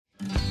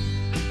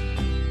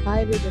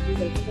Hi everybody,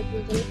 welcome back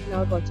to the channel.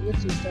 Now we're watching a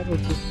 3-star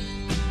hotel.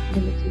 The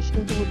location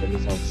of the hotel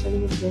is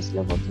outstanding and guests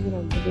love walking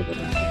around the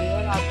neighborhood. So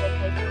there are 12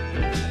 types of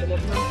rooms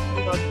available on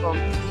booking.com.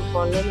 Book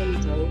online and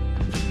enjoy.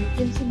 You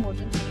can see more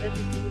than 100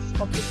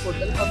 reviews of this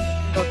hotel on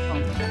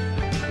booking.com.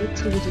 Its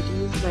rating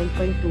is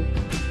 9.2,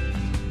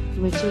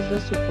 which is the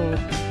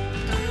superb.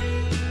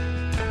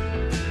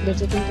 The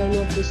check-in time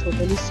of this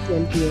hotel is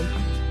 12 p.m.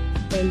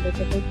 and the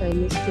check-out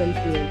time is 12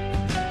 p.m.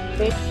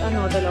 Pets are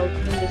not allowed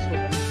in this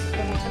hotel. The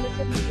hotel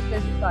accepts major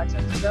credit cards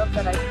and reserves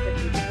the right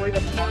to hold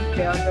an amount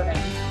prior to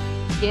arrival.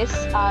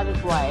 Guests are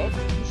required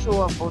to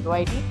show a photo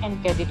ID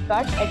and credit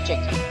card at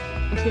check-in.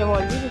 If you have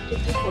already visited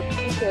this hotel,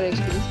 please share your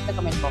experience in the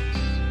comment box.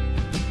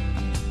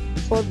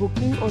 For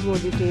booking or more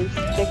details,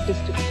 check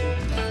description.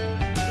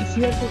 If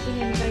you are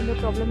facing any kind of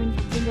problem in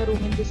booking a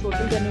room in this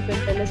hotel, then you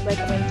can tell us by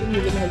commenting.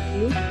 We will help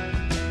you.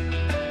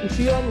 If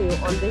you are new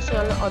on this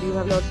channel or you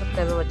have not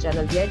subscribed our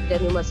channel yet,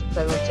 then you must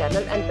subscribe our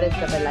channel and press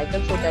the bell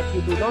icon so that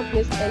you do not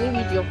miss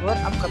any video of our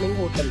upcoming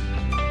hotel.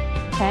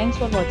 Thanks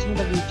for watching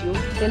the video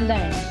till the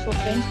end. So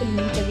friends, will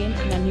meet again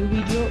in a new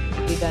video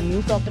with a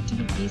new property.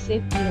 Be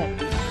safe, be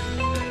happy.